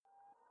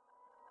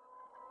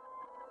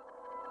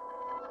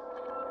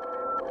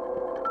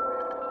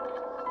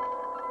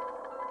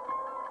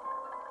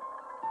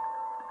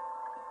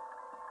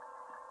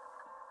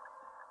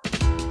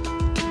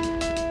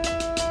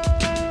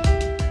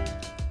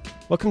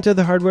Welcome to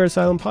the Hardware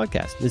Asylum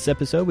podcast. This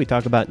episode, we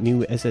talk about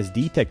new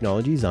SSD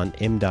technologies on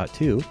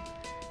M.2,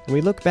 and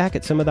we look back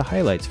at some of the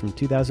highlights from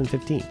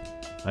 2015.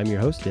 I'm your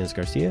host, Dennis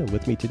Garcia, and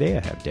with me today I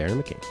have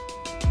Darren McCain.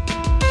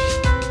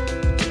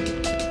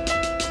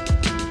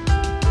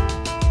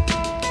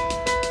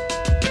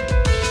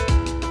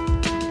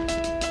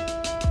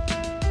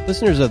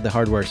 Listeners of the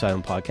Hardware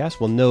Asylum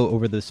podcast will know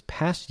over this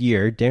past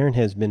year, Darren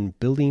has been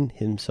building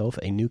himself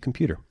a new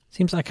computer.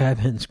 Seems like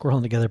I've been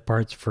squirreling together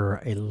parts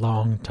for a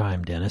long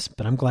time, Dennis,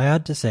 but I'm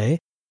glad to say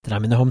that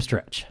I'm in the home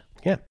stretch.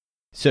 Yeah.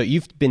 So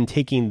you've been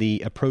taking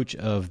the approach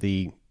of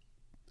the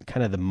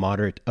kind of the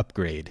moderate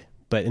upgrade.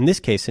 But in this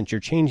case, since you're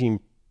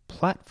changing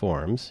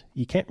platforms,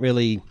 you can't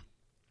really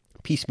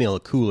piecemeal a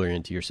cooler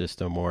into your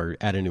system or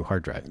add a new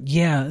hard drive.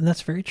 Yeah, and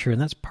that's very true.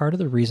 And that's part of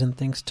the reason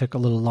things took a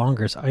little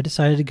longer. So I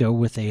decided to go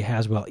with a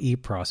Haswell E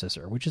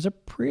processor, which is a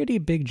pretty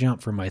big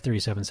jump from my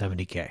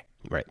 3770K.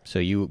 Right. So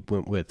you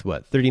went with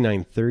what,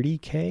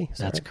 3930K?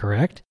 That's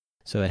correct.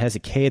 So it has a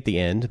K at the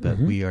end, but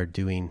we are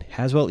doing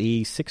Haswell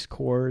E, 6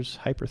 cores,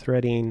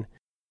 hyper-threading,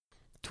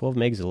 12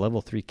 megs of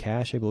level 3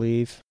 cache, I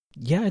believe.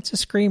 Yeah, it's a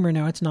screamer.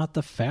 Now, it's not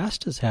the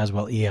fastest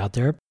Haswell E out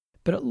there,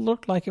 but it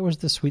looked like it was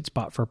the sweet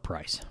spot for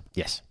price.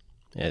 Yes,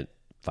 at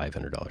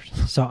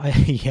 $500. So,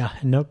 yeah,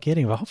 no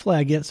kidding. Well, hopefully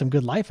I get some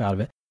good life out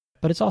of it.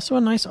 But it's also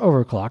a nice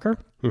overclocker.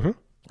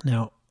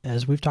 Now,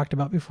 as we've talked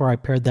about before, I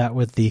paired that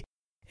with the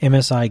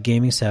MSI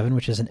Gaming 7,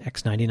 which is an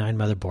X99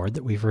 motherboard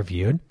that we've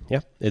reviewed. Yeah,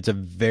 it's a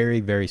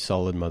very, very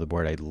solid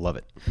motherboard. I love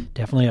it.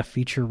 Definitely a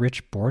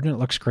feature-rich board, and it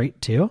looks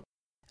great, too.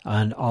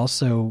 And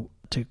also,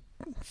 to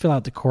fill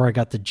out the core, I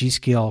got the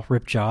G.Skill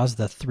Ripjaws,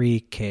 the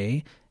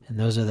 3K, and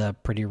those are the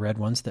pretty red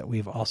ones that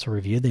we've also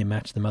reviewed. They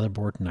match the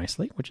motherboard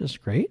nicely, which is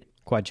great.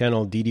 Quad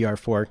channel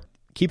DDR4.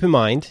 Keep in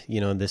mind,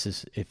 this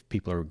is if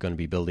people are going to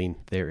be building,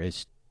 there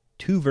is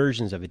 2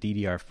 versions of a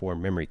DDR4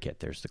 memory kit.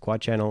 There's the quad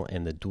channel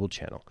and the dual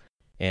channel.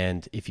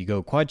 And if you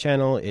go quad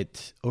channel,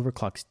 it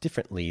overclocks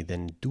differently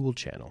than dual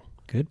channel.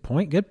 Good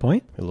point, good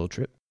point. A little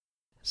trip.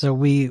 So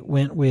we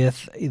went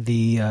with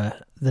the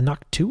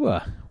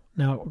Noctua.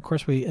 Now, of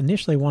course, we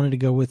initially wanted to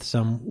go with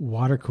some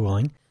water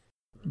cooling,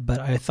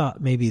 but I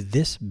thought maybe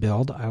this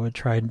build I would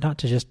try not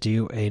to just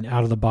do an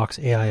out-of-the-box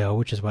AIO,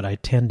 which is what I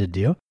tend to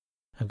do.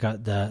 I've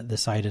got the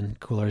side-in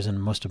coolers in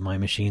most of my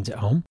machines at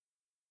home.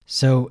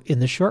 So in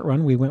the short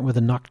run, we went with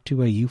a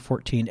Noctua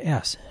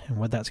U14S, and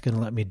what that's going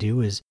to let me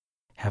do is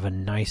have a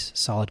nice,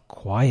 solid,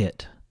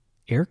 quiet,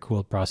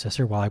 air-cooled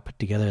processor while I put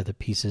together the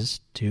pieces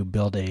to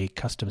build a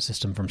custom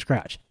system from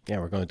scratch. Yeah,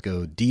 we're going to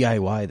go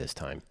DIY this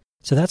time.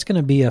 So that's going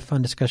to be a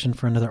fun discussion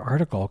for another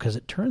article, because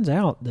it turns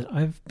out that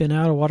I've been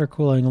out of water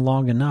cooling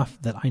long enough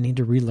that I need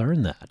to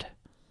relearn that.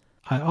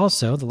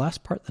 The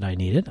last part that I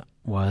needed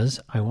was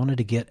I wanted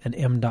to get an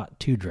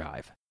M.2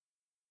 drive.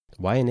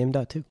 Why an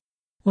M.2?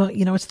 Well,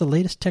 it's the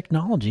latest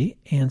technology,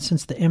 and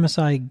since the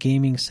MSI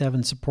Gaming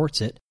 7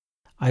 supports it,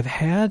 I've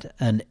had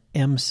an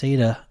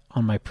M-SATA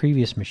on my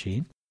previous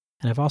machine,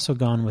 and I've also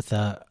gone with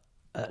an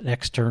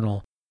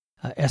external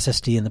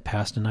SSD in the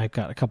past, and I've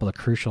got a couple of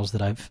crucials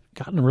that I've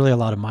gotten really a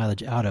lot of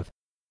mileage out of.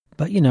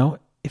 But,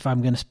 if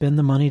I'm going to spend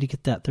the money to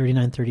get that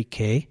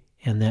 3930K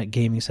and that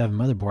Gaming 7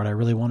 motherboard, I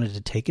really wanted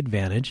to take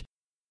advantage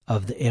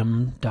of the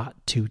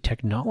M.2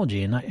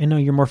 technology. And I know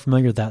you're more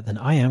familiar with that than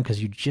I am,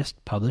 because you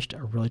just published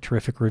a really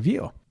terrific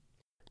review.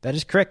 That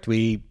is correct.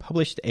 We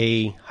published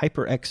a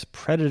HyperX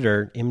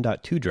Predator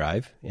M.2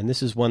 drive, and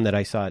this is one that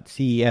I saw at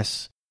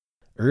CES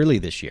early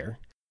this year.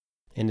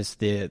 And it's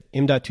the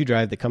M.2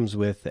 drive that comes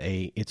with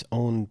its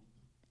own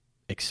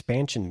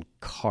expansion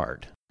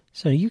card.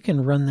 So you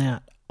can run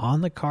that on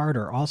the card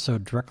or also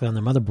directly on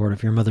the motherboard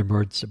if your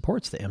motherboard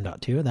supports the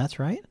M.2, that's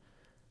right?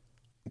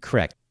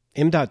 Correct.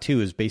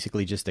 M.2 is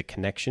basically just a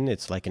connection.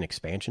 It's like an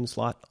expansion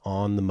slot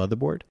on the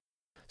motherboard.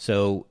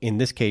 So in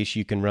this case,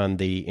 you can run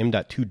the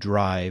M.2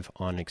 drive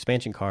on an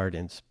expansion card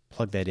and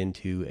plug that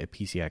into a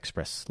PCI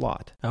Express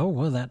slot. Oh,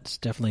 well, that's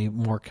definitely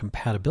more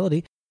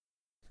compatibility.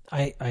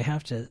 I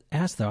have to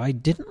ask, though, I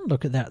didn't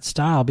look at that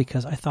style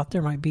because I thought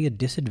there might be a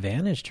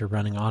disadvantage to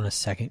running on a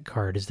second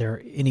card. Is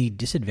there any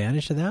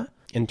disadvantage to that?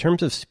 In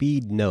terms of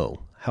speed,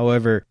 no.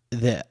 However,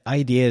 the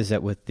idea is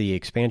that with the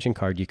expansion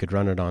card, you could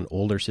run it on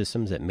older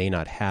systems that may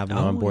not have an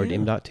onboard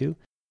M.2.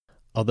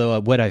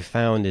 Although what I've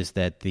found is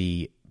that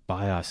the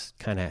BIOS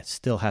kind of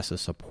still has to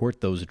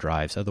support those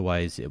drives.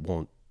 Otherwise, it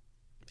won't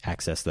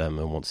access them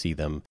and won't see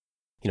them.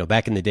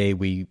 Back in the day,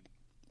 we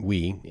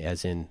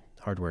as in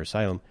Hardware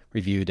Asylum,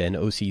 reviewed an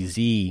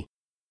OCZ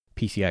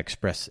PCI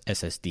Express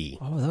SSD.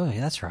 Oh,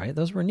 that's right.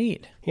 Those were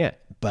neat. Yeah,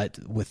 but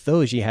with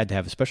those, you had to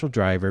have a special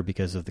driver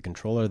because of the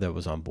controller that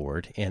was on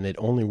board, and it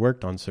only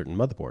worked on certain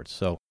motherboards.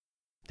 So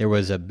there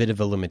was a bit of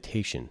a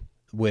limitation.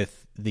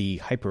 With the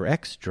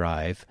HyperX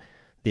drive,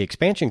 the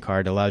expansion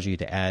card allows you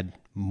to add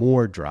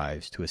more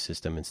drives to a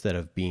system instead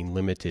of being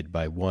limited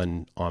by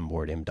one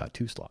onboard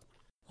M.2 slot.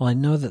 Well, I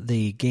know that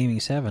the Gaming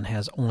 7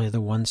 has only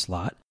the one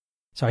slot,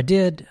 so I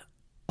did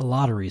a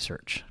lot of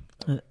research,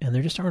 and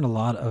there just aren't a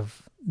lot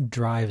of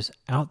drives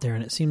out there,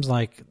 and it seems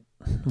like,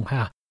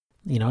 wow,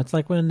 it's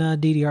like when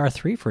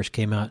DDR3 first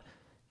came out.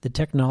 the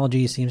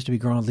technology seems to be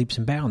growing leaps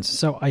and bounds.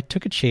 So I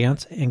took a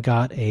chance and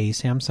got a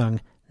Samsung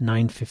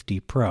 950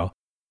 Pro.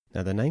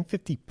 Now, the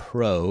 950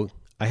 Pro,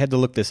 I had to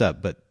look this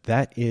up, but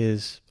that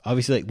is,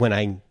 obviously,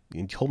 when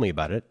you told me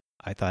about it,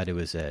 I thought it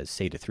was a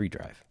SATA 3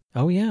 drive.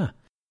 Oh, yeah.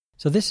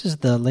 So this is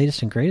the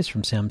latest and greatest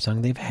from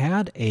Samsung. They've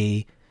had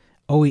a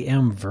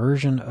OEM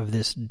version of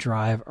this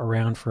drive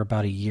around for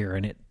about a year,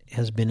 and it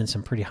has been in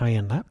some pretty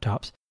high-end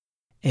laptops.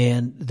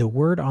 And the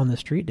word on the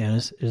street,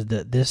 Dennis, is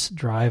that this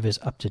drive is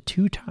up to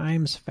 2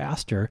 times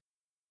faster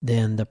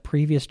than the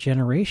previous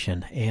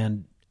generation.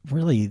 And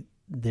really,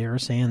 they're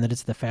saying that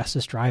it's the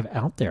fastest drive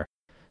out there.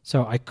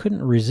 So I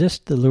couldn't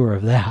resist the lure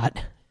of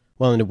that.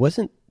 Well, and it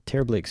wasn't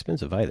terribly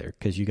expensive either,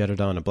 because you got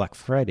it on a Black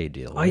Friday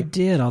deal, right? I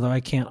did, although I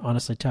can't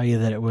honestly tell you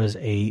that it was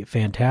a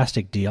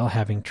fantastic deal,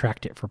 having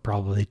tracked it for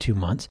probably 2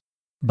 months.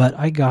 But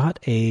I got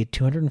a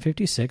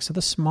 256 of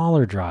the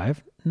smaller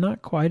drive,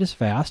 not quite as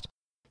fast.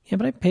 Yeah,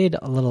 but I paid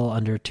a little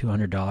under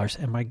 $200,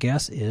 and my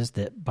guess is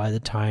that by the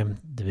time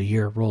the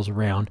year rolls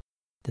around,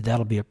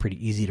 that'll be a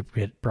pretty easy to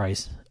get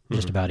price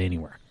just about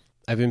anywhere.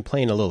 I've been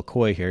playing a little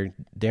coy here.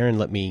 Darren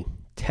let me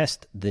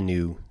test the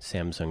new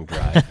Samsung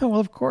drive. Well,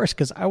 of course,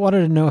 because I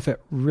wanted to know if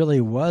it really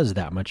was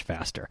that much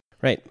faster.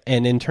 Right,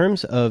 and in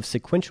terms of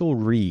sequential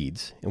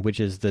reads, which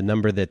is the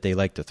number that they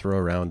like to throw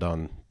around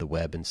on the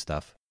web and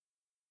stuff,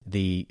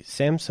 the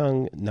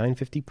Samsung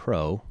 950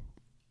 Pro,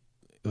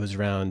 it was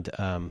around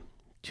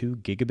 2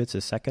 gigabits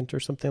a second or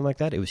something like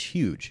that. It was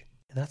huge.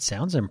 That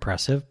sounds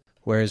impressive.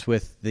 Whereas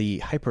with the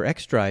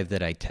HyperX drive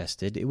that I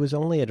tested, it was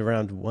only at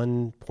around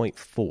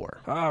 1.4.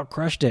 Oh,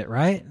 crushed it,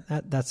 right?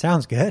 That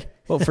sounds good.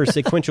 Well, for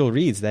sequential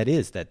reads,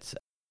 that's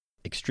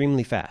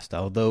extremely fast.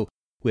 Although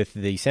with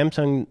the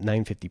Samsung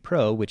 950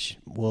 Pro, which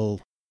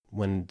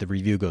when the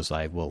review goes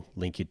live, we'll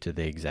link you to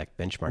the exact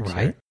benchmarks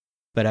here.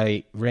 But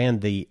I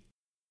ran the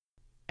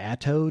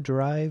Atto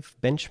drive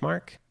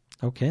benchmark.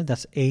 Okay,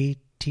 that's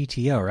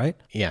ATTO, right?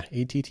 Yeah,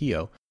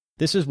 ATTO.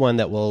 This is one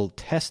that will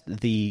test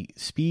the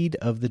speed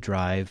of the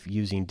drive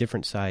using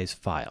different size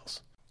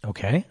files.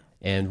 Okay.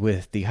 And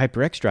with the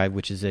HyperX drive,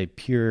 which is a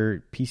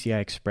pure PCI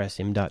Express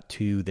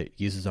M.2 that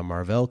uses a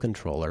Marvell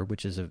controller,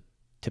 which is a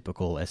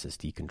typical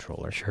SSD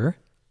controller. Sure.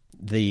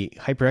 The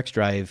HyperX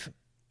drive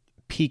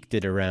peaked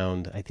at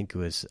around, I think it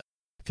was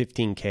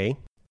 15K,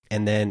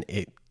 and then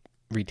it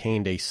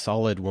retained a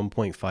solid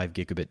 1.5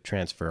 gigabit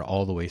transfer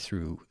all the way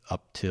through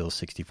up till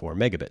 64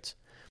 megabits.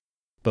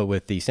 But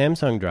with the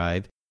Samsung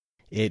drive,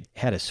 it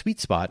had a sweet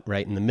spot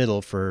right in the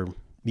middle for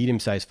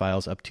medium-sized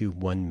files up to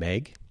 1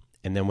 meg.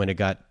 And then when it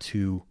got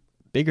to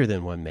bigger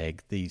than 1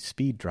 meg, the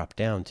speed dropped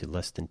down to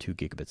less than 2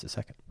 gigabits a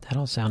second. That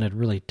all sounded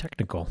really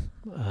technical,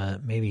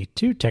 maybe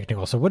too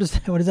technical. So what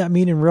does that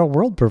mean in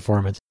real-world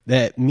performance?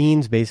 That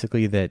means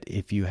basically that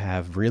if you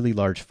have really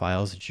large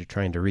files that you're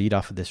trying to read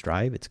off of this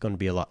drive, it's going to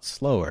be a lot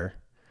slower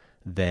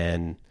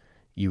than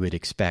you would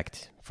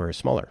expect for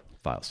smaller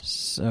files.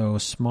 So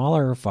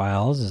smaller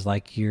files is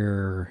like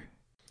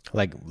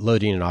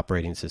loading an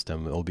operating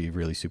system will be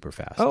really super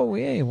fast. Oh,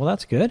 yeah. Well,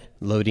 that's good.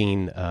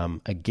 Loading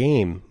a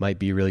game might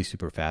be really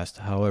super fast.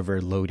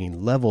 However,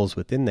 loading levels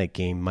within that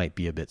game might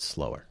be a bit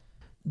slower.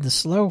 The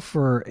slow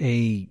for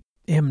a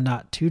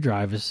M.2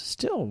 drive is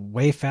still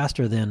way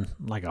faster than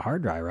like a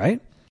hard drive,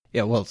 right?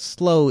 Yeah, well,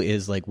 slow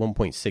is like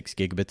 1.6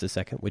 gigabits a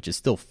second, which is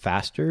still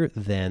faster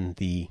than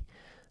the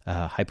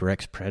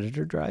HyperX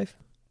Predator drive,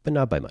 but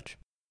not by much.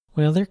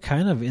 Well, they're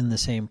kind of in the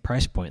same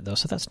price point, though,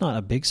 so that's not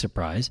a big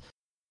surprise.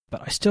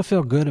 But I still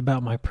feel good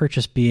about my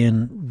purchase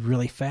being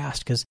really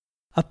fast, because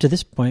up to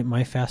this point,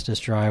 my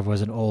fastest drive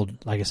was an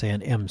old, like I say,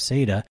 an M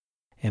SATA,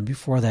 and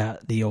before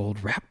that, the old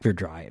Raptor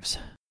drives.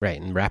 Right,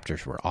 and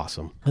Raptors were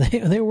awesome.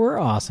 They were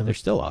awesome. They're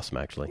still awesome,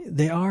 actually.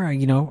 They are.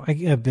 I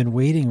have been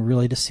waiting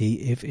really to see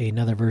if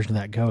another version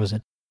of that goes.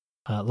 And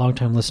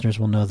longtime listeners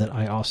will know that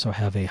I also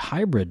have a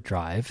hybrid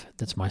drive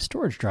that's my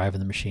storage drive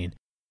in the machine.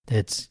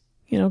 That's,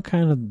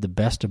 kind of the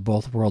best of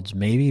both worlds,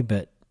 maybe,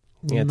 but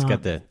yeah, it's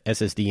got the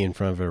SSD in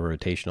front of a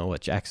rotational,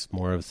 which acts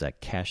more as a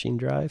caching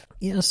drive.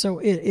 Yeah, so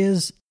it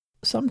is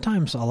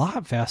sometimes a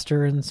lot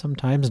faster and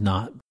sometimes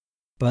not.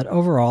 But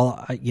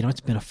overall,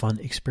 it's been a fun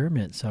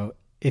experiment. So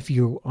if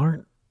you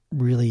aren't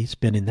really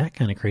spending that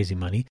kind of crazy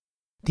money,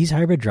 these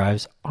hybrid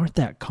drives aren't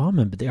that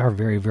common, but they are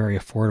very, very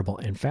affordable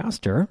and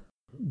faster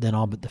than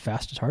all but the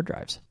fastest hard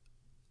drives.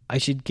 I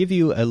should give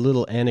you a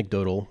little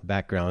anecdotal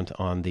background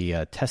on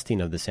the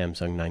testing of the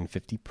Samsung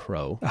 950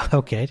 Pro.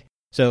 Okay.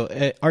 So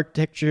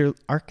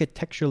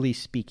architecturally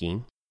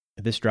speaking,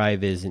 this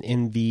drive is an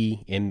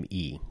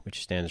NVMe,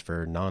 which stands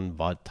for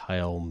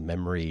Non-Volatile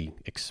Memory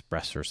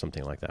Express or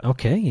something like that.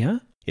 Okay, yeah.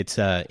 It's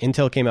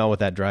Intel came out with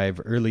that drive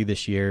early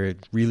this year,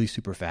 really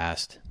super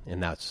fast,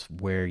 and that's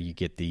where you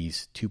get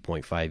these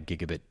 2.5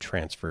 gigabit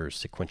transfer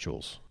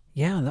sequentials.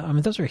 Yeah,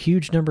 those are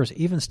huge numbers.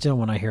 Even still,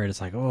 when I hear it, it's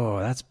like, oh,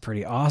 that's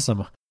pretty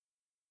awesome.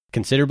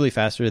 Considerably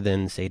faster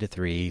than SATA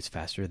 3, it's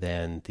faster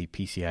than the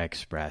PCI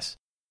Express.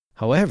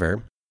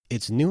 However,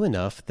 it's new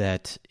enough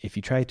that if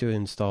you try to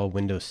install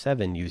Windows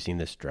 7 using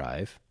this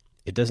drive,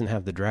 it doesn't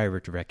have the driver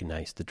to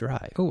recognize the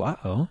drive. Oh,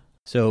 uh-oh.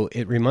 So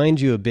it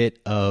reminds you a bit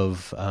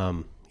of,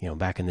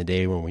 back in the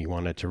day when we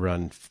wanted to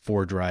run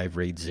 4-drive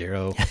RAID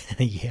 0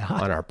 Yeah.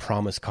 on our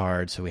promise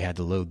card, so we had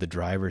to load the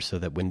driver so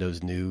that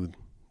Windows knew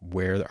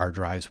where our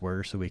drives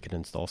were so we could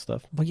install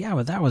stuff. Well, yeah,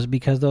 but that was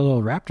because those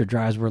little Raptor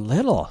drives were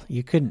little.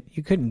 You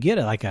couldn't get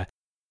it like a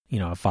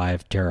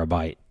 5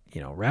 terabyte,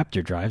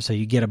 Raptor drive, so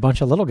you get a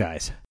bunch of little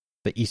guys.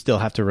 But you still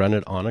have to run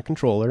it on a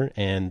controller,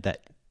 and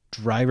that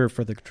driver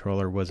for the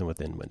controller wasn't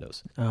within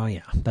Windows. Oh,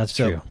 yeah, that's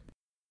true.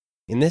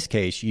 In this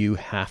case, you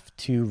have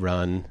to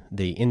run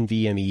the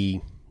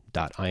NVMe.inf,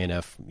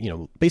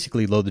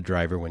 basically load the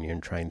driver when you're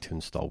trying to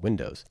install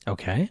Windows.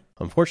 Okay.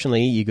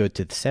 Unfortunately, you go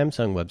to the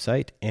Samsung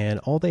website, and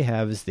all they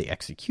have is the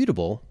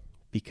executable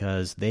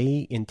because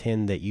they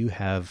intend that you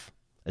have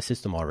a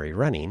system already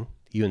running.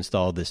 You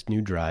install this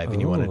new drive,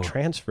 and you want to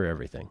transfer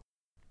everything.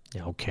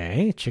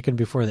 Okay, chicken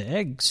before the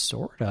egg,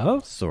 sort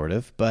of. Sort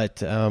of,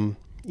 but, a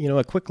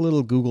quick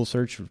little Google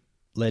search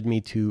led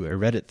me to a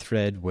Reddit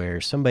thread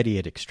where somebody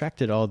had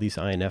extracted all these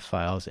INF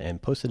files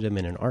and posted them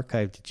in an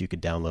archive that you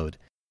could download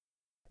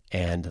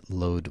and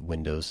load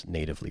Windows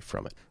natively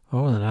from it.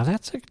 Oh, now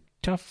that's a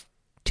tough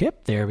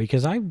tip there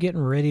because I'm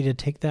getting ready to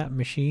take that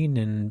machine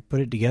and put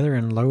it together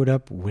and load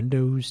up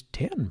Windows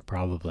 10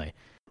 probably.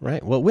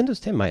 Right, well, Windows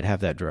 10 might have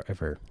that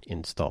driver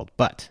installed,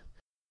 but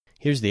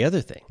here's the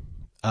other thing.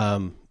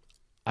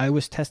 I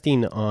was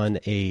testing on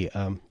a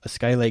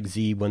Skylake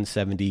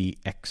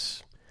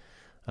Z170X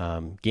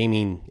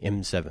gaming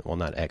M7, well,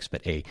 not X,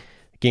 but a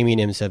gaming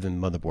M7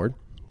 motherboard.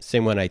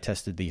 Same one I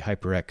tested the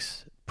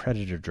HyperX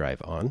Predator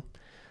drive on.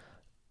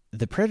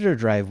 The Predator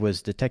drive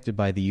was detected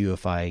by the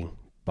UEFI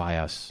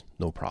BIOS,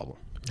 no problem.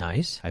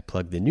 Nice. I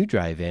plugged the new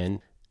drive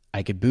in.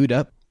 I could boot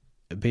up.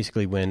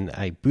 Basically, when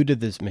I booted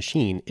this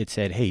machine, it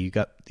said, hey, you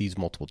got these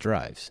multiple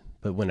drives.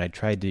 But when I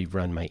tried to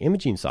run my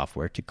imaging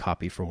software to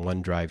copy from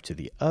one drive to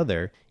the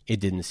other, it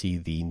didn't see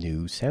the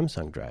new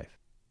Samsung drive.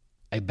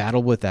 I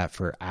battled with that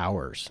for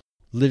hours,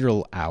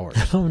 literal hours,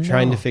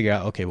 trying to figure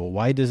out, okay, well,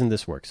 why doesn't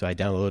this work? So I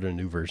downloaded a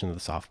new version of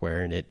the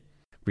software, and it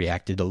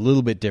reacted a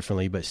little bit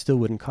differently, but still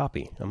wouldn't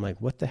copy. I'm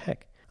like, what the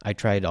heck? I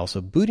tried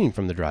also booting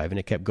from the drive, and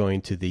it kept going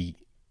to the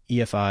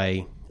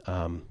EFI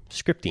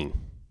scripting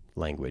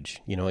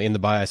language. In the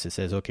BIOS, it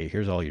says, okay,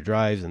 here's all your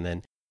drives, and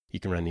then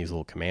you can run these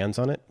little commands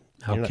on it.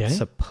 Okay. You're not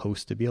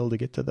supposed to be able to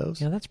get to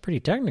those. Yeah, that's pretty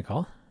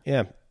technical.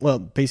 Yeah. Well,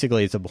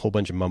 basically, it's a whole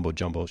bunch of mumbo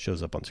jumbo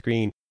shows up on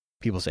screen.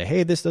 People say,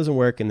 hey, this doesn't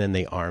work, and then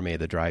they RMA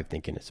the drive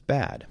thinking it's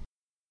bad.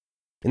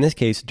 In this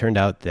case, it turned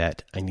out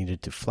that I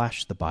needed to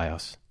flash the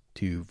BIOS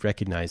to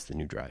recognize the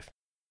new drive.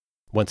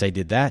 Once I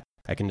did that,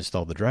 I can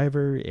install the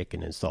driver, it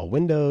can install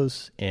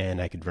Windows,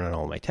 and I could run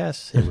all my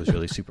tests. It was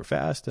really super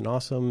fast and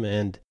awesome.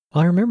 And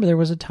well, I remember there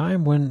was a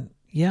time when,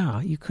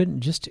 you couldn't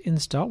just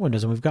install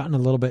Windows, and we've gotten a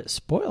little bit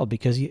spoiled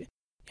because you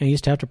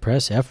used to have to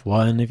press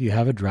F1 if you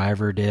have a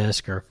driver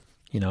disk or,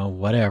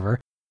 whatever.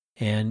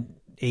 And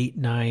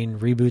 8-9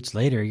 reboots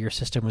later, your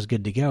system was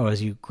good to go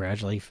as you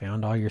gradually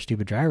found all your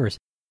stupid drivers.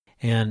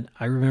 And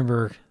I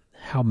remember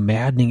how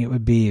maddening it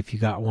would be if you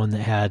got one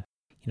that had,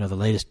 the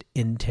latest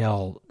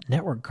Intel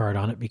network card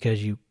on it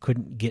because you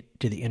couldn't get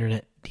to the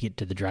internet to get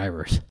to the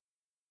drivers.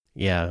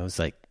 Yeah, it was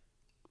like,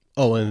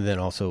 and then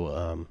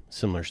also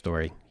similar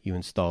story. You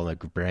install a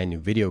brand new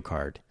video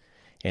card,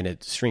 and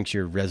it shrinks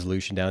your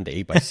resolution down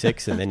to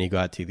 8x6, and then you go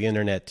out to the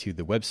internet to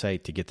the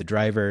website to get the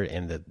driver,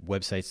 and the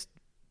website's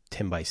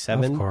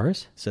 10x7. Of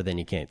course. So then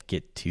you can't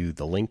get to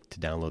the link to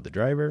download the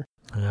driver.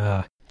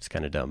 It's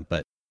kind of dumb,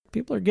 but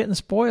people are getting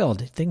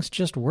spoiled. Things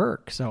just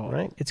work.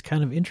 So It's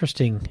kind of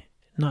interesting,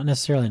 not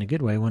necessarily in a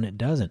good way when it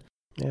doesn't.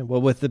 Yeah,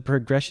 well, with the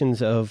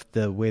progressions of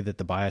the way that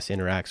the BIOS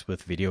interacts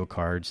with video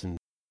cards and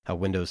how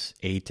Windows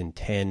 8 and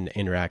 10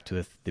 interact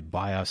with the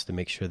BIOS to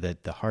make sure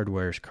that the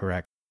hardware is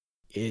correct,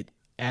 it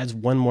adds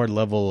one more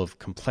level of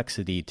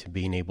complexity to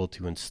being able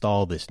to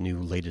install this new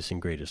latest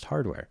and greatest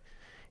hardware.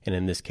 And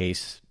in this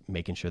case,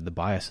 making sure the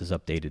BIOS is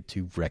updated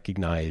to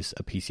recognize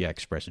a PCI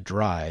Express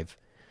drive,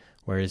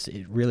 whereas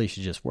it really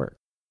should just work.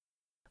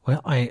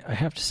 Well, I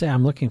have to say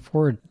I'm looking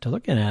forward to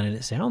looking at it.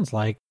 It sounds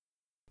like,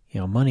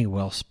 money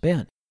well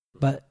spent.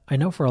 But I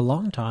know for a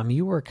long time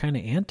you were kind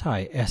of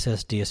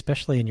anti-SSD,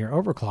 especially in your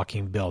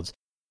overclocking builds.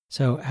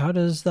 So how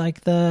does the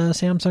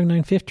Samsung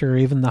 950 or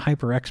even the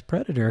HyperX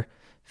Predator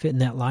fit in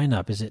that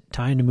lineup? Is it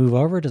time to move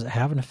over? Does it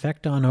have an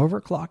effect on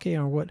overclocking,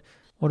 or what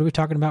are we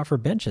talking about for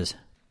benches?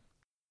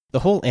 The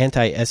whole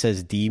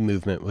anti-SSD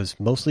movement was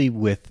mostly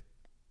with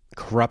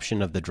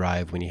corruption of the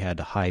drive when you had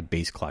high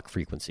base clock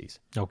frequencies.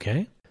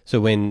 Okay. So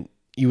when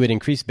you would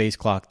increase base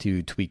clock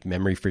to tweak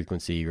memory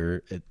frequency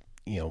or,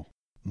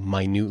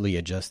 minutely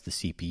adjust the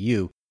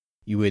CPU,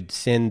 you would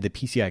send the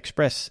PCI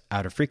Express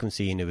out of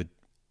frequency and it would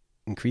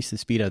increase the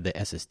speed of the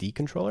SSD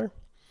controller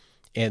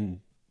and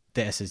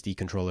the SSD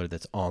controller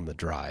that's on the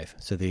drive.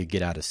 So they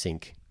get out of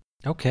sync.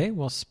 Okay,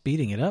 well,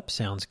 speeding it up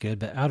sounds good,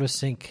 but out of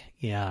sync,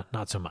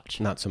 not so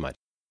much. Not so much.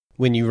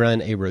 When you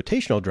run a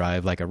rotational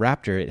drive like a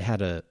Raptor, it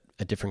had a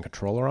different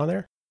controller on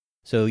there.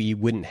 So you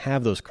wouldn't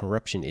have those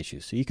corruption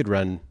issues. So you could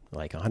run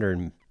like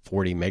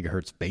 140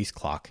 megahertz base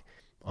clock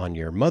on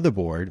your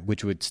motherboard,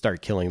 which would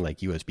start killing like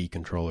USB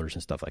controllers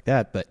and stuff like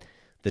that. But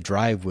the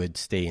drive would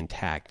stay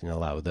intact and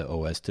allow the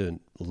OS to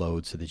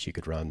load so that you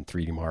could run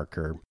 3D Mark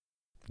or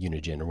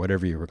Unigen or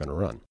whatever you were going to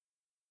run.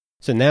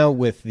 So now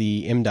with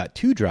the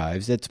M.2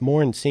 drives, it's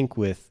more in sync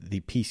with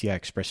the PCI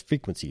Express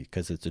frequency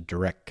because it's a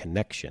direct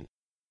connection.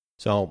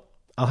 So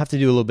I'll have to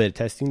do a little bit of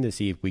testing to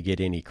see if we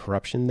get any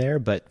corruption there,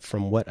 but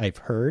from what I've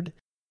heard,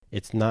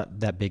 it's not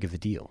that big of a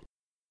deal.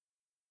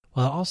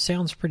 Well, it all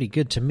sounds pretty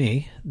good to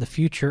me. The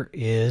future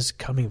is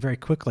coming very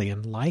quickly,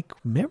 and like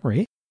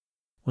memory,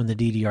 when the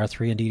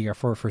DDR3 and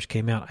DDR4 first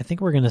came out, I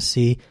think we're going to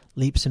see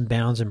leaps and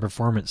bounds in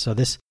performance. So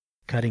this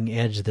cutting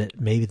edge that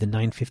maybe the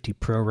 950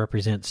 Pro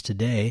represents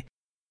today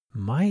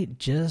might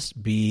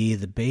just be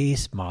the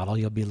base model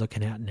you'll be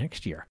looking at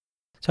next year.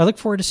 So I look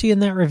forward to seeing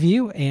that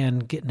review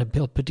and getting a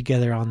build put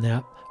together on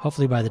that,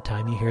 hopefully by the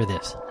time you hear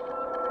this.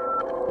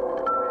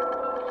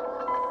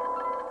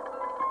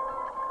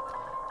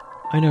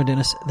 I know,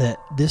 Dennis, that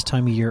this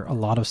time of year, a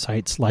lot of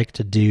sites like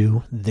to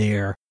do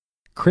their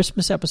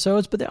Christmas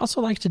episodes, but they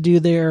also like to do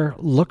their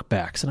look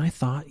backs. And I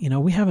thought,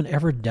 we haven't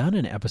ever done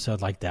an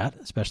episode like that,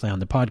 especially on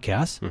the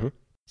podcast. Mm-hmm.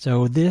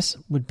 So this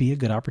would be a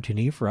good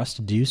opportunity for us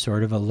to do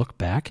sort of a look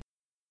back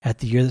at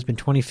the year that's been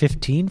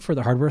 2015 for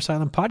the Hardware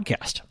Asylum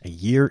podcast. A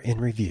year in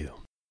review.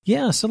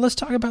 Yeah, so let's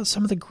talk about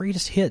some of the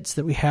greatest hits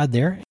that we had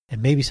there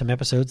and maybe some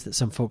episodes that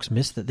some folks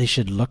missed that they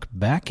should look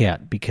back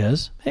at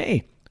because,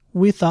 hey,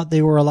 we thought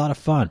they were a lot of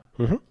fun.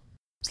 Mm-hmm.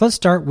 So let's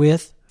start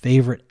with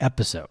favorite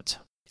episodes.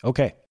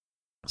 Okay.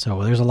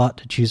 So there's a lot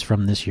to choose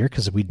from this year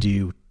because we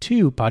do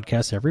 2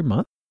 podcasts every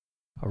month,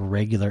 a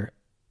regular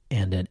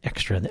and an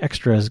extra. And the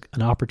extra is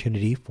an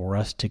opportunity for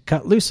us to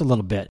cut loose a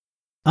little bit.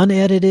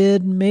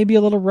 Unedited, maybe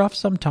a little rough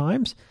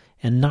sometimes,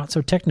 and not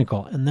so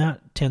technical. And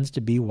that tends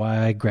to be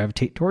why I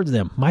gravitate towards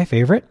them. My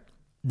favorite,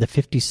 the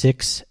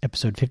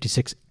episode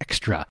 56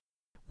 Extra,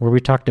 where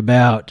we talked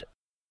about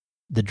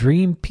the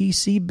Dream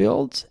PC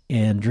builds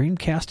and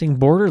Dreamcasting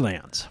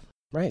Borderlands.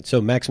 Right.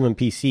 So Maximum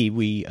PC,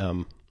 we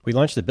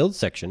launched the build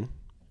section,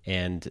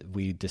 and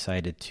we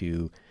decided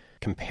to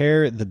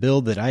compare the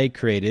build that I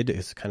created,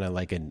 it's kind of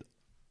like an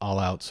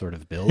all-out sort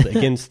of build,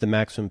 against the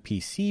Maximum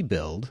PC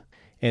build,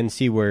 and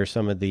see where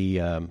some of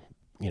the,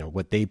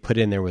 what they put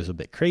in there was a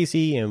bit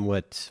crazy and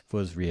what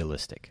was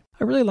realistic.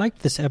 I really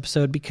liked this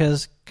episode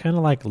because kind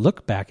of like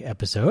look-back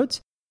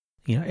episodes,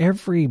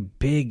 every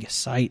big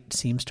site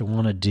seems to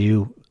want to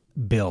do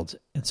builds.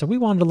 And so we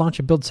wanted to launch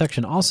a build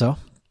section also,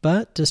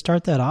 but to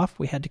start that off,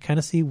 we had to kind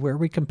of see where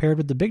we compared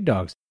with the big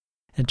dogs.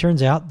 And it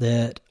turns out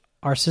that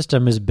our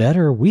system is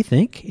better, we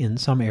think, in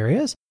some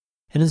areas,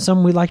 and in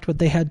some we liked what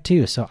they had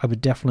too. So I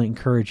would definitely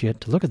encourage you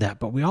to look at that.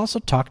 But we also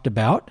talked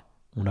about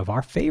one of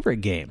our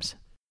favorite games.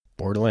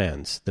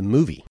 Borderlands, the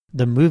movie.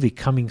 The movie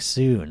coming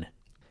soon.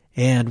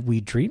 And we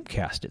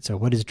Dreamcast it. So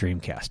what is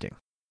Dreamcasting?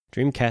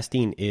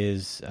 Dreamcasting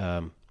is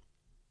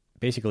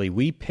basically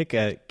we pick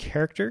a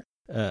character,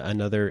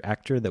 another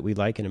actor that we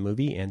like in a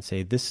movie, and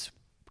say this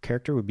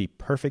character would be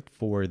perfect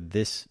for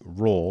this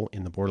role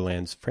in the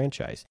Borderlands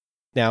franchise.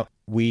 Now,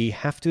 we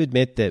have to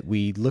admit that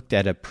we looked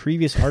at a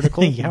previous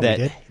article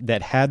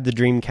that had the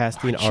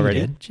Dreamcasting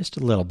already. Did, just a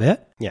little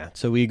bit. Yeah,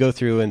 so we go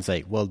through and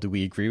say, well, do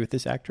we agree with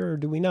this actor or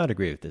do we not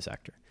agree with this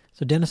actor?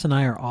 So Dennis and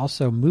I are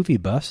also movie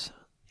buffs,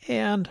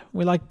 and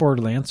we like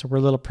Borderlands, so we're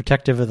a little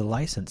protective of the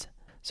license.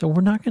 So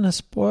we're not going to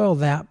spoil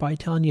that by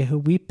telling you who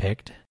we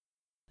picked.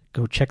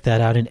 Go check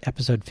that out in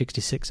episode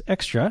 56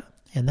 Extra,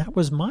 and that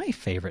was my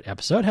favorite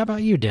episode. How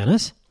about you,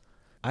 Dennis?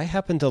 I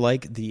happen to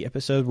like the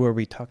episode where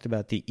we talked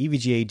about the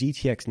EVGA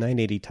GTX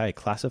 980 Ti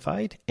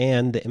Classified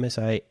and the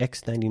MSI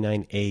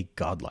X99A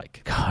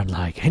Godlike.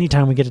 Godlike.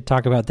 Anytime we get to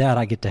talk about that,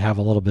 I get to have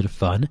a little bit of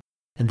fun.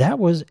 And that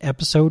was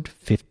episode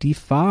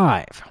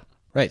 55.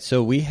 Right,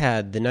 so we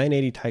had the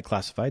 980 Ti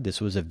Classified.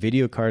 This was a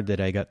video card that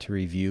I got to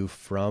review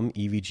from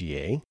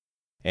EVGA.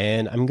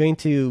 And I'm going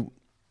to,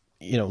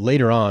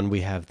 later on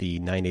we have the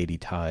 980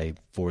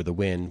 Ti for the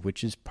win,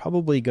 which is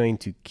probably going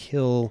to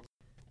kill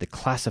the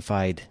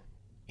Classified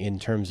in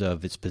terms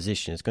of its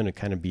position. It's going to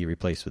kind of be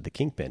replaced with the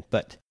Kingpin.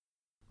 But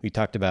we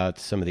talked about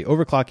some of the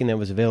overclocking that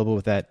was available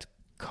with that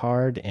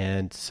card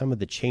and some of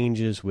the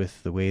changes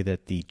with the way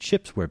that the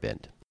chips were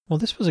bent. Well,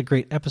 this was a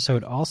great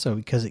episode also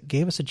because it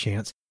gave us a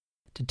chance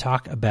to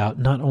talk about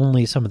not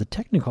only some of the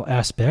technical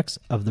aspects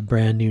of the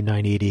brand new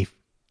 980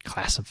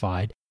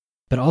 Classified,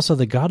 but also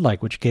the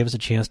Godlike, which gave us a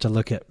chance to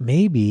look at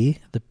maybe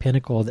the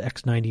pinnacle of the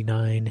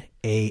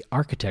X99A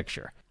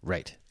architecture.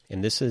 Right.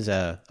 And this is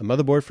a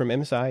motherboard from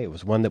MSI. It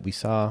was one that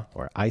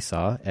I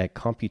saw at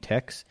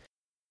Computex.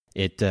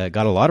 It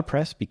got a lot of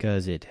press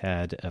because it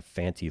had a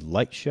fancy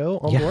light show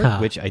on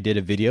board, which I did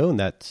a video, and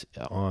that's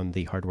on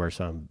the Hardware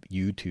Asylum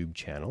YouTube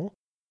channel.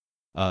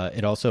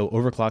 It also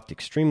overclocked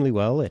extremely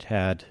well. It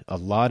had a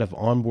lot of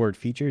onboard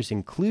features,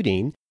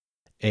 including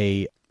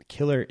a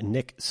killer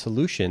NIC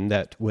solution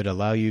that would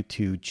allow you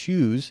to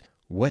choose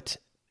what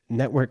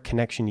network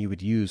connection you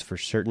would use for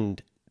certain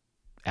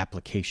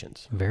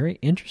applications. Very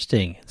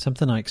interesting.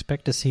 Something I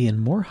expect to see in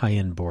more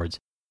high-end boards.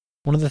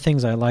 One of the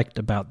things I liked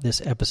about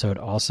this episode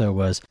also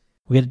was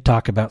we had to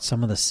talk about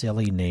some of the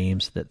silly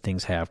names that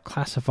things have.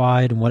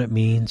 Classified and what it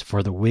means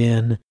for the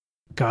win.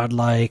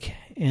 godlike,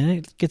 and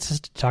it gets us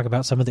to talk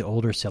about some of the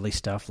older silly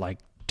stuff like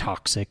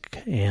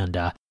Toxic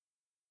and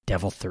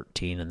Devil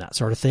 13 and that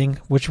sort of thing,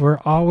 which we're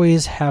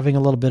always having a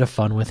little bit of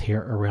fun with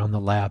here around the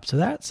lab. So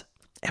that's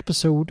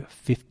episode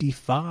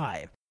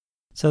 55.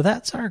 So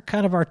that's our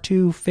kind of our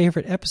two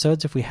favorite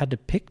episodes if we had to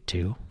pick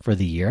two for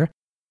the year.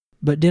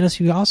 But Dennis,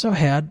 we also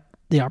had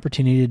the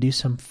opportunity to do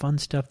some fun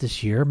stuff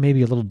this year,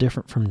 maybe a little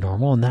different from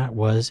normal, and that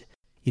was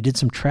you did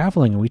some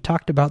traveling, and we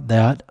talked about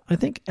that. I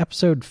think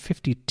episode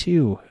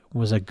 52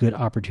 was a good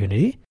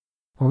opportunity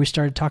where we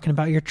started talking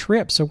about your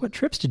trips. So what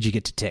trips did you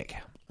get to take?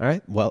 All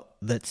right. Well,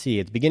 let's see.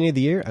 At the beginning of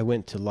the year, I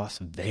went to Las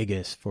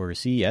Vegas for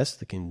CES,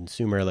 the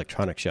Consumer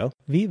Electronics Show.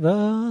 Viva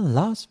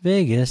Las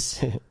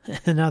Vegas.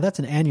 Now, that's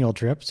an annual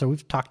trip, so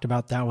we've talked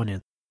about that one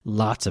in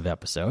lots of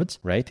episodes.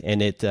 Right.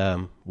 And it,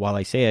 while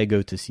I say I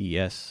go to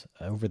CES,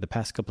 over the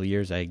past couple of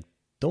years, I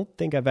don't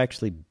think I've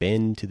actually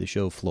been to the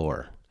show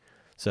floor.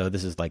 So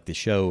this is like the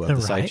show of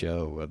the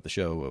sideshow of the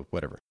show of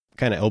whatever.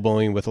 Kind of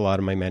elbowing with a lot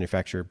of my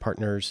manufacturer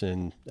partners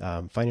and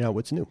finding out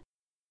what's new.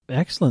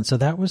 Excellent. So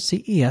that was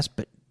CES,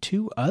 but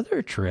two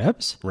other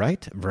trips.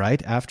 Right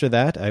after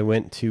that, I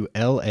went to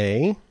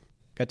L.A.,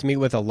 got to meet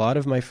with a lot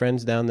of my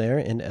friends down there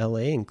in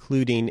L.A.,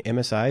 including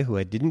MSI, who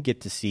I didn't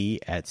get to see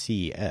at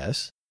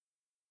CES,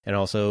 and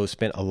also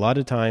spent a lot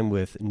of time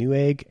with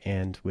Newegg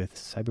and with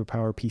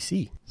CyberPower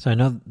PC. So I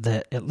know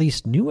that at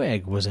least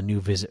Newegg was a new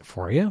visit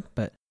for you,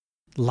 but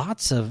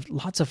lots of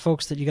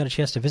folks that you got a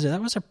chance to visit.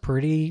 That was a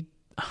pretty,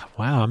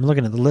 wow, I'm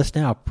looking at the list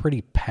now,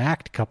 pretty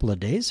packed couple of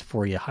days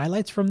for you.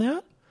 Highlights from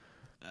that?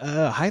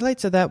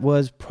 Highlights of that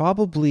was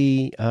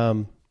probably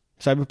CyberPower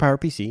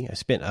PC. I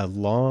spent a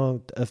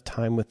lot of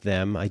time with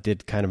them. I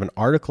did kind of an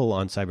article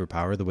on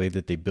CyberPower, the way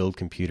that they build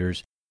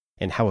computers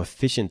and how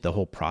efficient the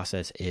whole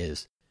process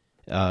is.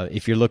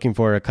 If you're looking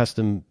for a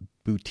custom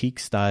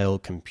boutique-style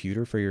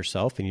computer for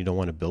yourself and you don't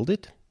want to build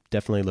it,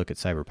 definitely look at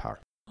CyberPower.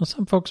 Well,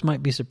 some folks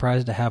might be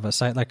surprised to have a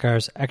site like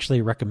ours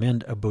actually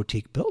recommend a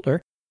boutique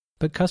builder,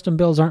 but custom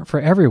builds aren't for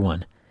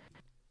everyone.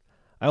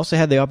 I also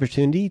had the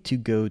opportunity to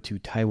go to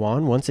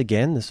Taiwan once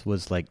again. This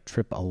was like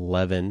trip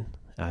 11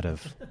 out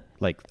of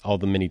like all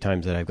the many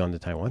times that I've gone to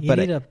Taiwan. You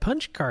need a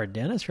punch card,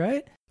 Dennis,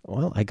 right?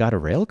 Well, I got a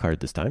rail card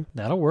this time.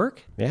 That'll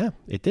work. Yeah,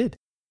 it did.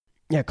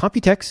 Yeah,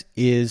 Computex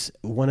is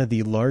one of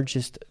the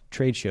largest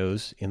trade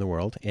shows in the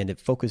world, and it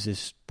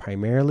focuses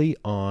primarily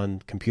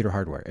on computer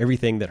hardware,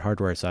 everything that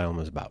Hardware Asylum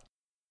is about.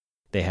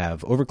 They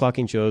have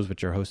overclocking shows,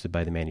 which are hosted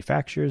by the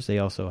manufacturers. They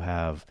also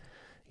have,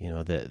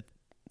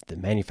 the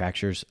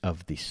manufacturers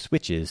of the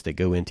switches that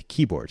go into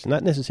keyboards.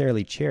 Not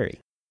necessarily Cherry,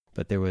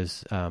 but there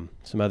was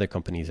some other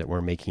companies that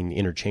were making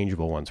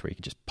interchangeable ones where you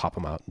could just pop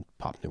them out and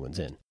pop new ones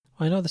in.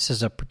 Well, I know this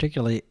is a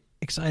particularly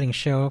exciting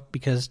show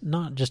because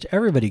not just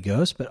everybody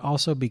goes, but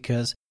also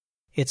because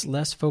it's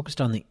less focused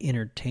on the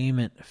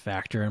entertainment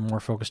factor and more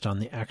focused on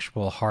the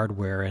actual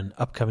hardware and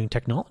upcoming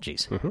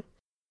technologies. Mm-hmm.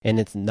 And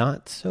it's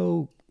not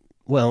so,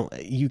 well,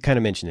 you kind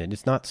of mentioned it.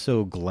 It's not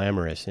so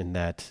glamorous in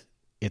that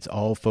it's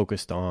all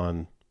focused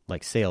on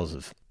like sales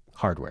of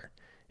hardware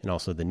and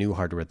also the new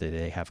hardware that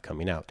they have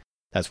coming out.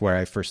 That's where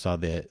I first saw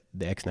the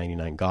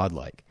X99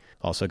 Godlike.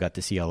 Also got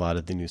to see a lot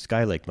of the new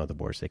Skylake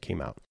motherboards that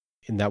came out.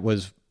 And that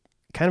was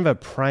kind of a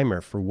primer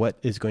for what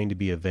is going to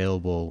be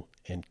available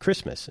in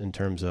Christmas in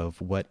terms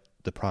of what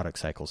the product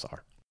cycles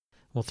are.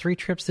 Well, 3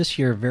 trips this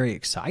year are very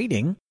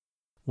exciting.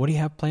 What do you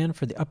have planned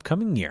for the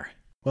upcoming year?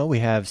 Well, we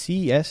have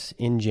CES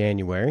in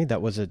January.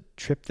 That was a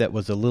trip that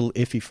was a little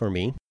iffy for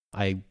me.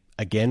 I,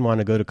 again, want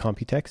to go to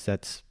Computex.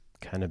 That's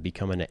kind of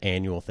become an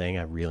annual thing.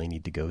 I really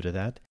need to go to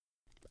that.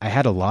 I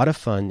had a lot of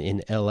fun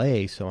in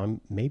LA,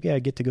 so maybe I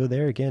get to go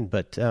there again.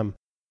 But,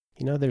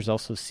 there's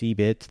also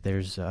CeBIT.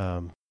 There's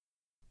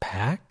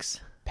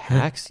PAX?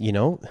 PAX,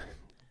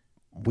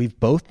 we've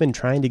both been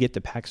trying to get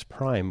to PAX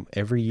Prime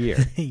every year.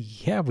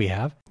 Yeah, we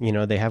have.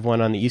 They have one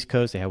on the East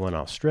Coast. They have one in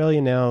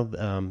Australia now.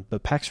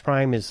 But PAX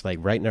Prime is like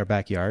right in our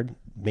backyard.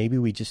 Maybe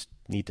we just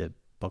need to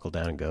buckle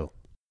down and go.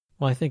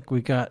 Well, I think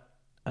we got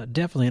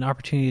definitely an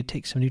opportunity to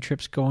take some new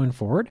trips going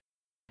forward.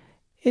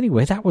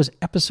 Anyway, that was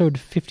episode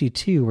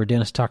 52 where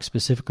Dennis talked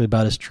specifically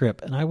about his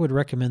trip. And I would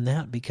recommend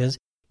that because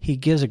he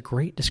gives a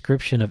great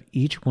description of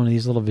each one of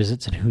these little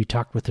visits and who he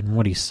talked with and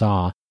what he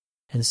saw.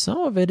 And some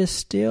of it is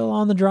still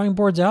on the drawing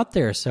boards out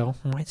there, so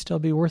it might still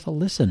be worth a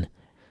listen.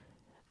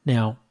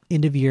 Now,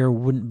 end of year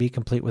wouldn't be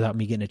complete without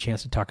me getting a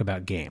chance to talk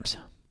about games.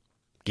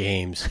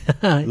 Games.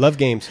 Love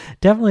games.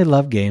 Definitely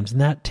love games,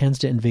 and that tends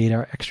to invade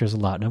our extras a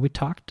lot. Now, we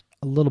talked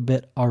a little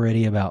bit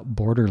already about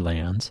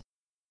Borderlands,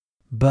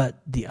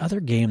 but the other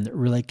game that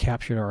really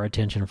captured our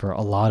attention for a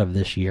lot of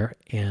this year,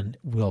 and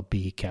will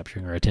be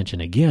capturing our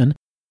attention again,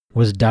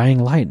 was Dying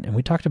Light. And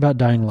we talked about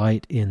Dying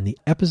Light in the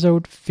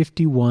episode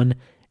 51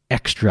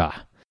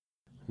 Extra.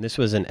 This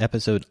was an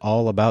episode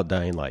all about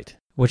Dying Light,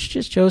 which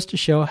just goes to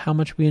show how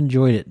much we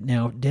enjoyed it.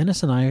 Now,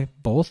 Dennis and I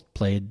both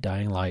played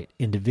Dying Light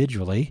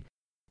individually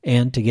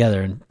and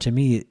together, and to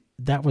me,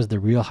 that was the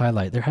real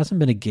highlight. There hasn't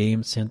been a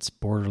game since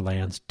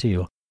Borderlands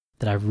 2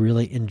 that I've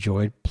really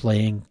enjoyed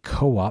playing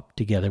co-op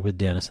together with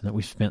Dennis and that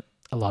we've spent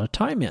a lot of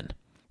time in.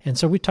 And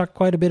so we talked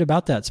quite a bit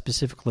about that,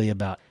 specifically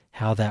about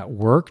how that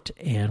worked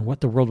and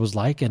what the world was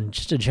like, and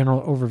just a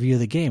general overview of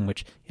the game,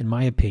 which in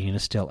my opinion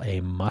is still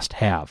a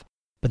must-have.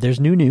 But there's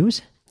new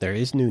news. There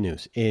is new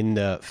news. In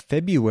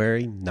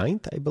February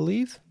 9th, I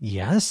believe.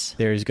 Yes.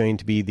 There is going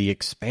to be the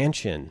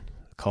expansion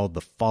called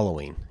The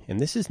Following. And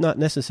this is not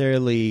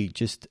necessarily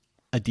just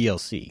a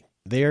DLC.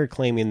 They are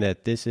claiming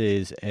that this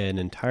is an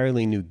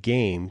entirely new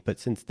game, but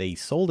since they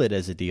sold it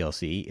as a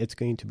DLC, it's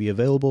going to be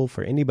available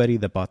for anybody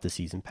that bought the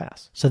Season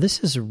Pass. So this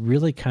is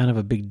really kind of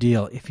a big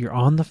deal. If you're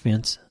on the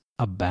fence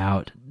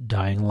about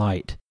Dying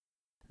Light,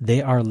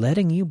 they are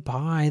letting you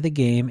buy the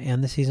game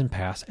and the Season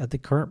Pass at the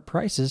current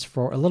prices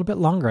for a little bit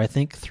longer, I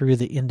think, through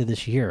the end of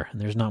this year, and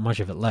there's not much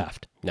of it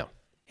left. No.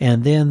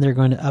 And then they're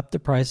going to up the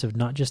price of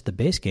not just the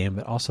base game,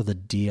 but also the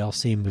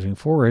DLC moving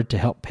forward to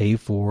help pay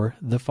for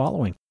The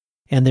Following.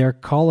 And they're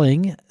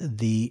calling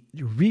the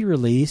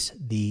re-release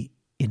the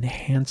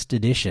Enhanced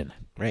Edition.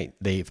 Right.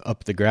 They've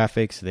upped the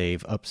graphics.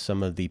 They've upped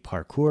some of the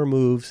parkour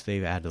moves.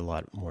 They've added a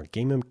lot more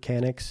game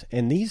mechanics.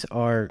 And these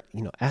are,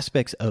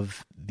 aspects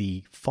of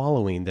The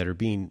Following that are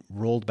being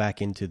rolled back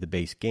into the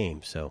base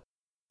game. So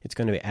it's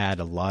going to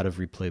add a lot of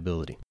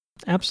replayability.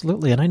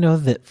 Absolutely. And I know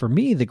that for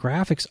me, the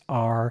graphics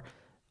are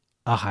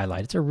a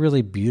highlight. It's a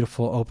really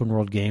beautiful open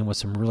world game with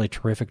some really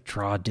terrific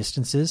draw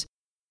distances.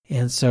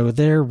 And so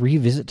their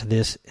revisit to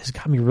this has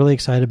got me really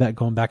excited about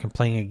going back and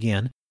playing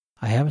again.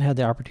 I haven't had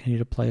the opportunity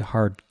to play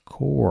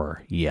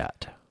hardcore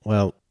yet.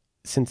 Well,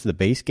 since the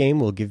base game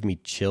will give me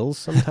chills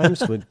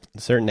sometimes with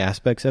certain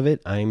aspects of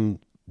it, I'm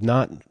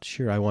not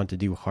sure I want to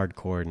do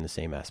hardcore in the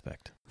same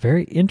aspect.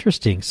 Very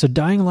interesting. So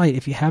Dying Light,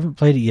 if you haven't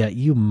played it yet,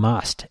 you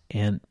must.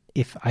 And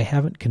if I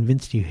haven't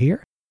convinced you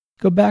here,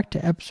 go back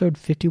to episode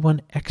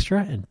 51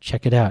 Extra and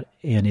check it out.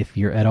 And if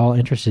you're at all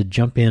interested,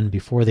 jump in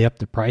before they up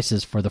the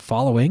prices for The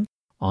Following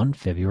on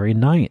February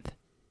 9th.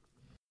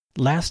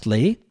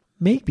 Lastly,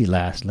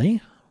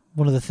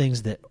 one of the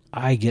things that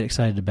I get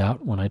excited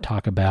about when I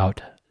talk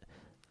about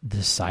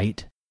the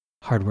site,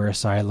 Hardware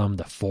Asylum,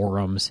 the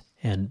forums,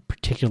 and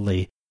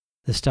particularly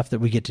the stuff that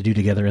we get to do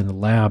together in the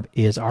lab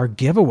is our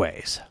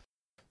giveaways.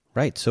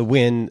 Right. So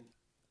when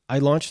I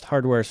launched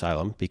Hardware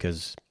Asylum,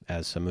 because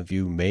as some of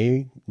you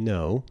may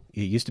know,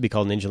 it used to be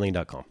called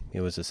ninjalane.com.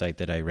 It was a site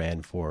that I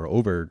ran for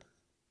over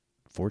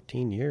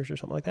 14 years or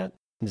something like that.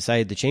 I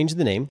decided to change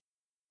the name.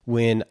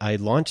 When I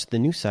launched the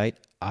new site,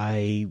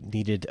 I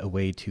needed a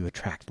way to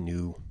attract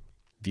new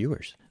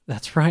viewers.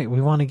 That's right.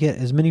 We want to get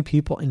as many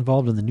people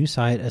involved in the new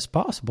site as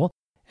possible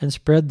and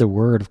spread the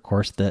word, of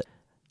course, that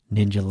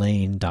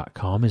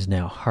ninjalane.com is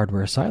now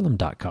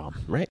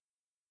hardwareasylum.com. Right.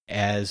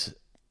 As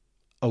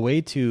a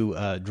way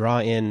to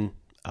draw in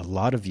a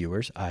lot of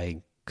viewers,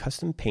 I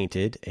custom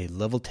painted a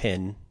level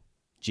 10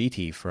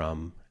 GT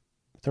from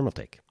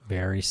Thermaltake.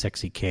 Very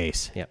sexy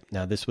case. Yeah.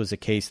 Now, this was a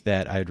case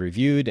that I had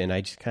reviewed and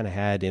I just kind of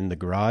had in the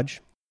garage.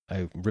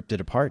 I ripped it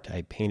apart.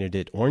 I painted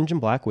it orange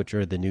and black, which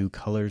are the new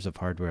colors of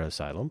Hardware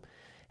Asylum,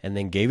 and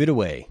then gave it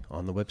away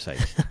on the website.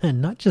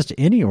 And not just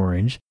any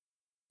orange.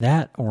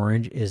 That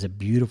orange is a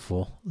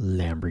beautiful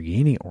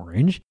Lamborghini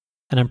orange.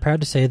 And I'm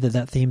proud to say that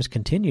that theme has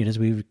continued as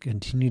we've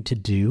continued to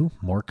do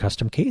more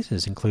custom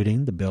cases,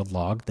 including the build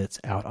log that's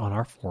out on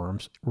our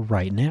forums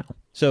right now.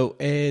 So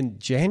in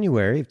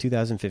January of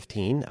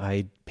 2015,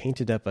 I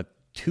painted up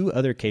 2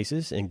 other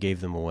cases and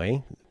gave them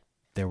away.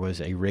 There was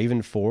a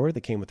Raven 4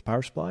 that came with the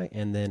power supply,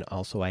 and then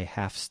also a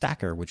half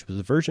stacker, which was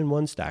a version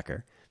 1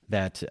 stacker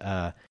that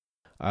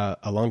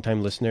a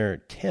longtime listener,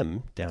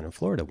 Tim, down in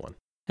Florida, won.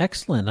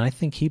 Excellent. I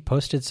think he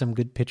posted some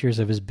good pictures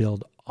of his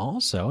build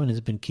also and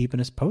has been keeping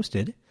us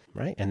posted.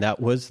 Right, and that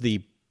was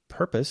the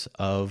purpose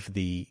of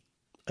the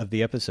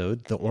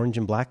episode, the Orange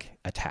and Black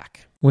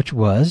Attack, which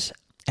was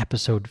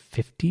episode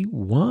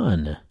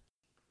 51.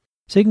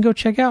 So you can go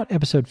check out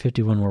episode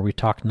 51 where we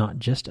talk not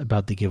just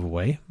about the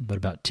giveaway, but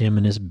about Tim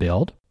and his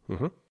build.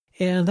 Mm-hmm.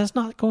 And that's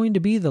not going to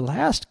be the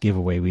last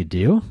giveaway we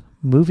do.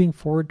 Moving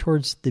forward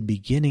towards the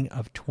beginning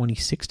of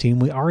 2016,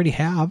 we already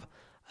have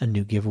a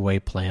new giveaway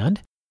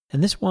planned,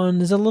 and this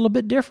one is a little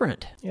bit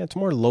different. Yeah, it's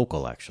more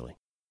local, actually.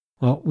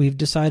 Well, we've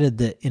decided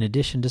that in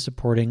addition to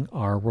supporting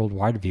our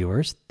worldwide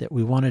viewers, that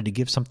we wanted to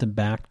give something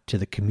back to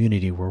the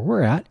community where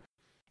we're at.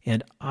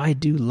 And I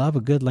do love a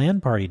good LAN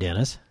party,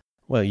 Dennis.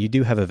 Well, you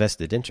do have a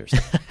vested interest.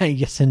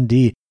 Yes,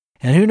 indeed.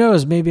 And who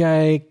knows, maybe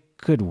I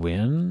could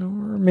win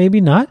or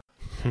maybe not.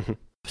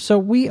 So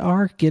we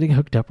are getting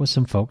hooked up with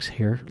some folks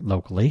here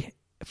locally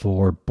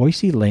for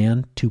Boise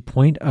LAN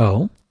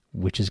 2.0,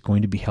 which is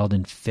going to be held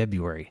in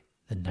February,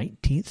 the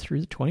 19th through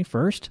the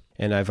 21st.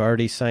 And I've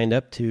already signed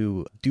up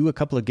to do a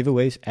couple of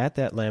giveaways at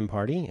that LAN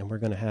party, and we're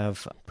going to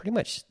have pretty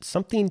much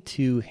something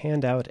to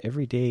hand out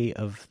every day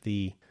of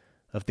the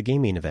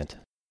gaming event.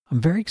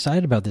 I'm very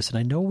excited about this, and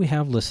I know we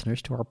have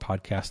listeners to our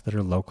podcast that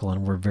are local,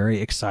 and we're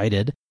very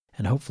excited,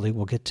 and hopefully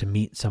we'll get to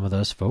meet some of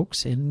those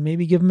folks and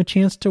maybe give them a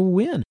chance to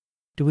win.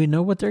 Do we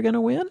know what they're going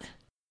to win?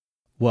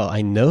 Well,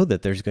 I know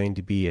that there's going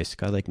to be a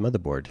Skylake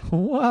motherboard.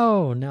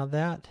 Whoa, now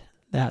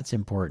that's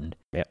important.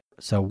 Yeah.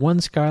 So one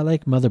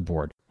Skylake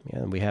motherboard. Yeah,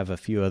 and we have a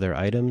few other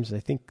items. I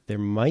think there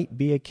might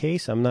be a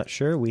case. I'm not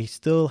sure. We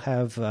still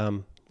have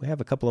we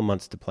have a couple of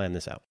months to plan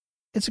this out.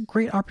 It's a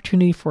great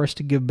opportunity for us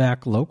to give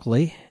back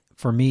locally.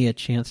 For me, a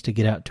chance to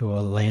get out to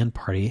a LAN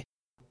party.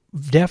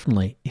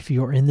 Definitely, if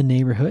you're in the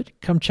neighborhood,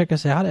 come check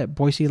us out at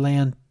Boise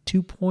LAN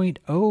 2.0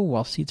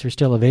 while seats are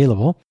still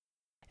available.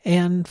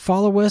 And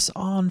follow us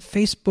on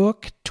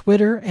Facebook,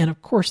 Twitter, and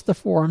of course the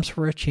forums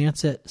for a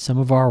chance at some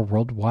of our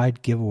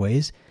worldwide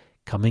giveaways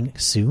coming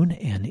soon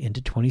and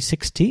into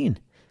 2016.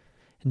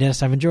 And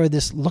Dennis, I've enjoyed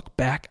this look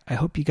back. I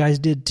hope you guys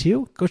did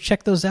too. Go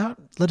check those out.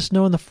 Let us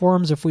know in the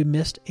forums if we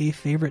missed a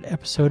favorite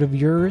episode of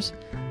yours.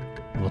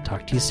 We'll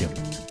talk to you soon.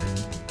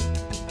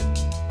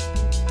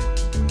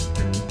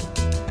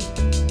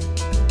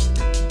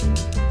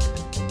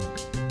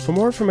 For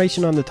more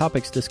information on the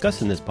topics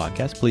discussed in this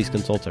podcast, please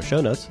consult our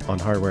show notes on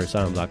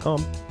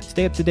hardwareasylum.com.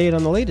 Stay up to date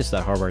on the latest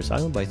at Hardware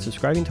Asylum by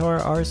subscribing to our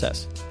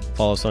RSS.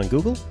 Follow us on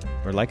Google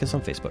or like us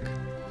on Facebook.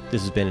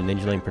 This has been an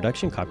Ninja Lane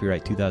production,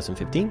 copyright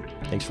 2015.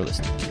 Thanks for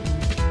listening.